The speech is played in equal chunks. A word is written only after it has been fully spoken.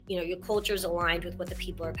your culture is aligned with what the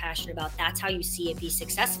people are passionate about. That's how you see it be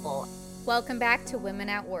successful. Welcome back to Women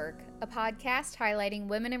at Work, a podcast highlighting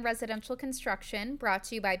women in residential construction, brought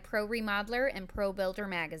to you by Pro Remodeler and Pro Builder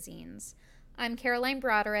magazines. I'm Caroline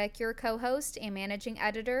Broderick, your co-host and managing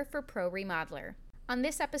editor for Pro Remodeler. On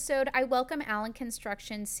this episode, I welcome Allen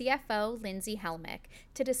Construction CFO Lindsay Helmick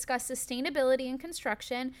to discuss sustainability in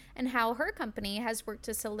construction and how her company has worked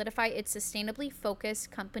to solidify its sustainably focused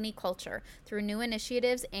company culture through new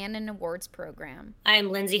initiatives and an awards program. I'm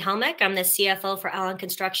Lindsay Helmick. I'm the CFO for Allen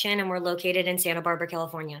Construction, and we're located in Santa Barbara,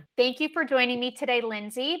 California. Thank you for joining me today,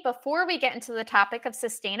 Lindsay. Before we get into the topic of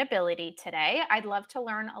sustainability today, I'd love to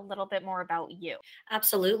learn a little bit more about you.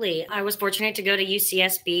 Absolutely. I was fortunate to go to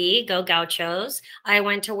UCSB, go Gauchos. I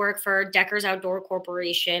went to work for Deckers Outdoor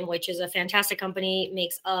Corporation, which is a fantastic company,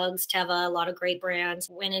 makes Uggs, Teva, a lot of great brands.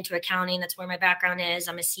 Went into accounting. That's where my background is.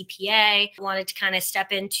 I'm a CPA. Wanted to kind of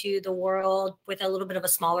step into the world with a little bit of a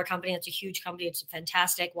smaller company. It's a huge company. It's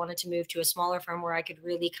fantastic. Wanted to move to a smaller firm where I could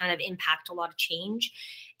really kind of impact a lot of change.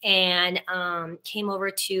 And came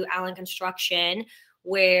over to Allen Construction,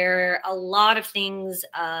 where a lot of things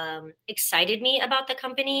excited me about the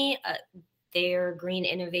company. They're green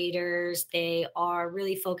innovators. They are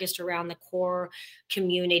really focused around the core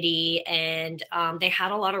community, and they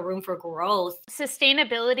had a lot of room for growth.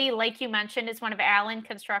 Sustainability, like you mentioned, is one of Allen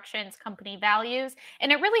Construction's company values,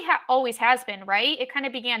 and it really always has been, right? It kind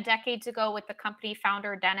of began decades ago with the company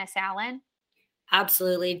founder, Dennis Allen.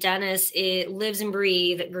 Absolutely. Dennis, it lives and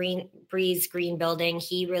breathes green building.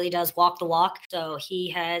 He really does walk the walk. So he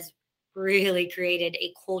has really created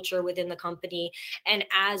a culture within the company. And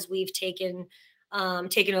as we've taken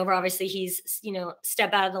over, obviously he's,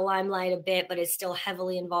 stepped out of the limelight a bit, but is still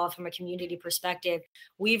heavily involved from a community perspective.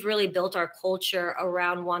 We've really built our culture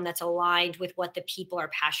around one that's aligned with what the people are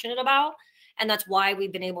passionate about. And that's why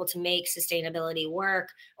we've been able to make sustainability work,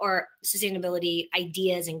 or sustainability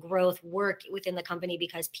ideas and growth work within the company,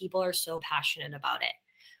 because people are so passionate about it.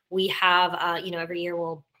 We have, every year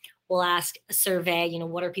we'll ask a survey,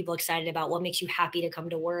 what are people excited about? What makes you happy to come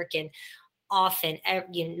to work? And often,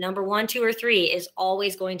 number 1, 2, or 3 is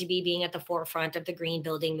always going to be being at the forefront of the green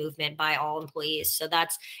building movement by all employees. So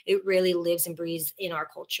it really lives and breathes in our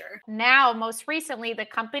culture. Now, most recently, the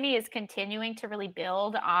company is continuing to really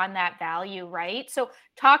build on that value, right? So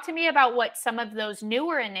talk to me about what some of those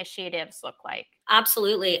newer initiatives look like.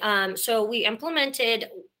 Absolutely. So we implemented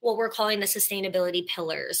what we're calling the sustainability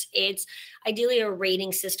pillars. It's ideally a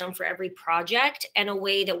rating system for every project, and a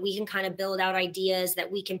way that we can kind of build out ideas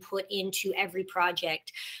that we can put into every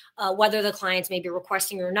project. Whether the clients may be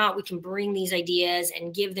requesting or not, we can bring these ideas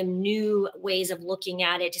and give them new ways of looking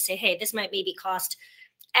at it to say, hey, this might maybe cost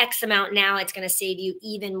X amount now, it's going to save you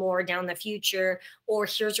even more down the future. Or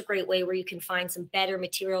here's a great way where you can find some better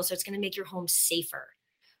materials, so it's going to make your home safer.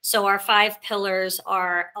 So our 5 pillars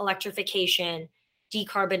are electrification,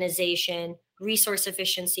 decarbonization, resource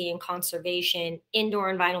efficiency and conservation, indoor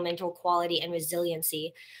environmental quality, and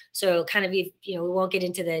resiliency. So kind of, we won't get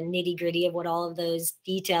into the nitty gritty of what all of those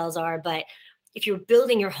details are, but if you're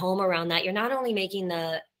building your home around that, you're not only making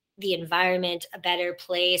the environment a better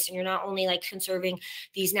place, and you're not only like conserving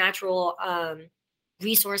these natural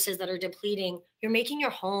resources that are depleting, you're making your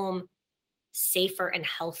home safer and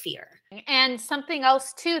healthier. And something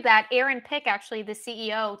else too that Aaron Pick, actually the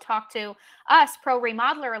CEO, talked to us, Pro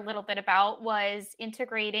Remodeler, a little bit about, was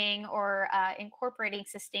integrating or incorporating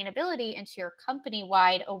sustainability into your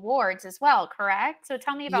company-wide awards as well, correct? So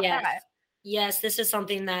tell me about that. Yes, this is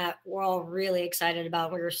something that we're all really excited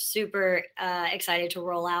about. We're super excited to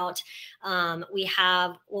roll out. We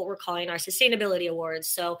have what we're calling our sustainability awards.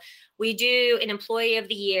 So we do an employee of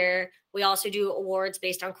the year. We also do awards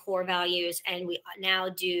based on core values, and we now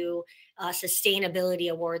do sustainability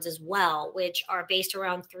awards as well, which are based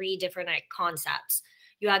around 3 different concepts.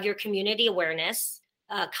 You have your community awareness,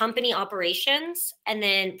 company operations, and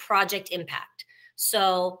then project impact.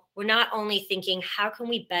 So we're not only thinking, how can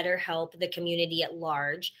we better help the community at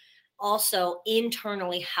large? Also,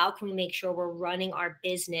 internally, how can we make sure we're running our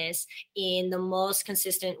business in the most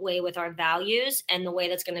consistent way with our values, and the way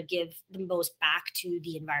that's going to give the most back to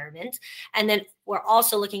the environment? And then we're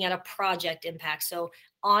also looking at a project impact. So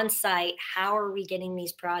on site, how are we getting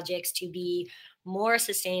these projects to be more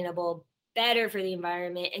sustainable, better for the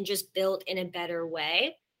environment, and just built in a better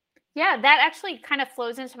way? Yeah, that actually kind of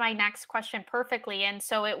flows into my next question perfectly. And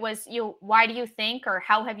so it was, why do you think, or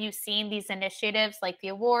how have you seen these initiatives like the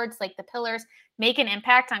awards, like the pillars, make an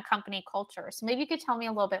impact on company culture? So maybe you could tell me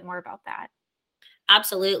a little bit more about that.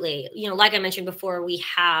 Absolutely. Like I mentioned before, we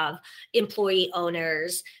have employee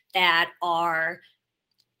owners that are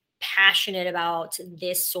passionate about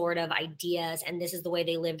this sort of ideas, and this is the way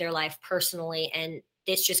they live their life personally, and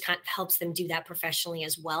this just kind of helps them do that professionally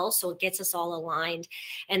as well. So it gets us all aligned.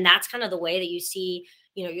 And that's kind of the way that you see,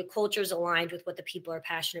 your culture is aligned with what the people are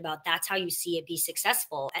passionate about. That's how you see it be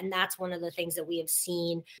successful. And that's one of the things that we have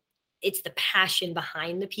seen. It's the passion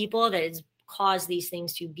behind the people that has caused these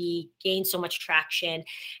things to gain so much traction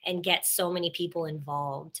and get so many people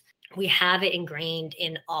involved. We have it ingrained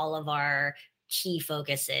in all of our key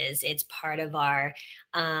focuses. It's part of our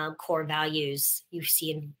core values. You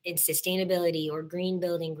see in sustainability or green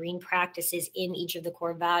building, green practices in each of the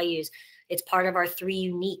core values. It's part of our 3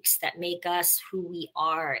 uniques that make us who we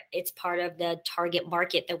are. It's part of the target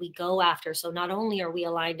market that we go after. So not only are we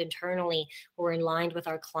aligned internally, we're aligned with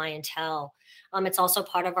our clientele. It's also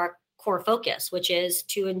part of our core focus, which is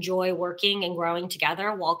to enjoy working and growing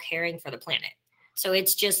together while caring for the planet. So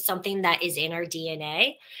it's just something that is in our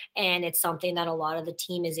DNA, and it's something that a lot of the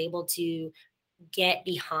team is able to get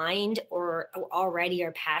behind or already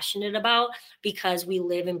are passionate about, because we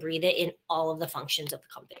live and breathe it in all of the functions of the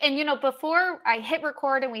company. And before I hit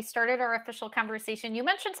record and we started our official conversation, you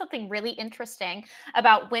mentioned something really interesting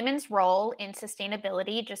about women's role in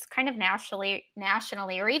sustainability, just kind of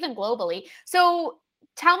nationally or even globally. So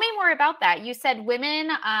tell me more about that. You said women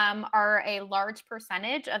are a large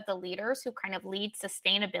percentage of the leaders who kind of lead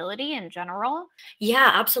sustainability in general.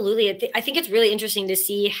 Yeah, absolutely. I think it's really interesting to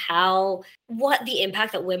see what the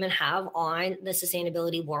impact that women have on the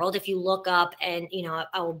sustainability world. If you look up, and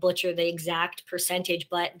I will butcher the exact percentage,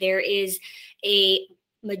 but there is a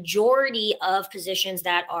majority of positions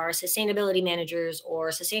that are sustainability managers or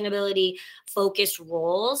sustainability focused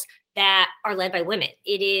roles that are led by women.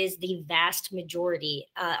 It is the vast majority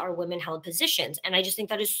are women held positions. And I just think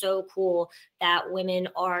that is so cool that women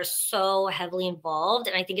are so heavily involved.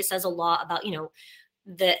 And I think it says a lot about,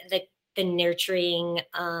 the nurturing,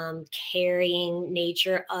 caring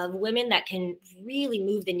nature of women that can really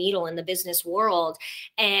move the needle in the business world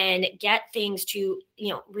and get things to,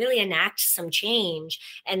 really enact some change.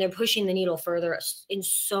 And they're pushing the needle further in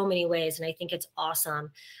so many ways. And I think it's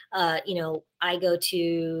awesome. I go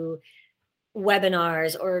to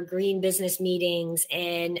webinars or green business meetings,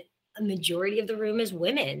 and a majority of the room is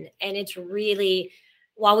women. And it's really,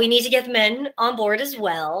 while we need to get men on board as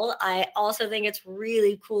well, I also think it's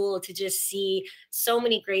really cool to just see so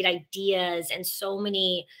many great ideas and so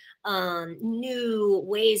many new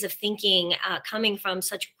ways of thinking coming from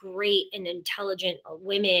such great and intelligent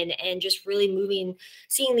women, and just really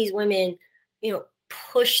seeing these women,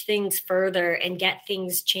 push things further and get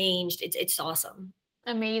things changed. It's awesome.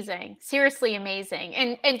 Amazing. Seriously amazing.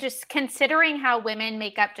 And just considering how women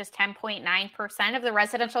make up just 10.9% of the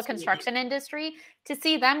residential construction industry, to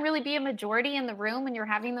see them really be a majority in the room when you're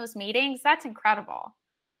having those meetings, that's incredible.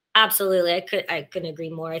 Absolutely. I couldn't agree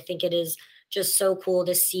more. I think it is just so cool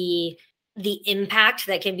to see the impact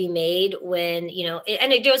that can be made when,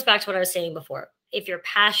 and it goes back to what I was saying before. If you're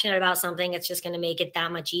passionate about something, it's just going to make it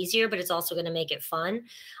that much easier, but it's also going to make it fun.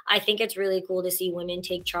 I think it's really cool to see women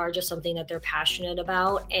take charge of something that they're passionate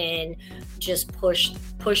about and just push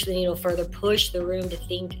the needle further, push the room to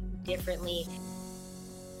think differently.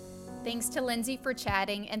 Thanks to Lindsay for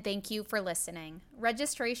chatting, and thank you for listening.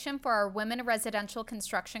 Registration for our Women in Residential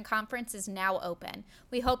Construction Conference is now open.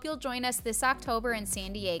 We hope you'll join us this October in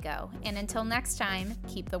San Diego. And until next time,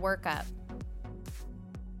 keep the work up.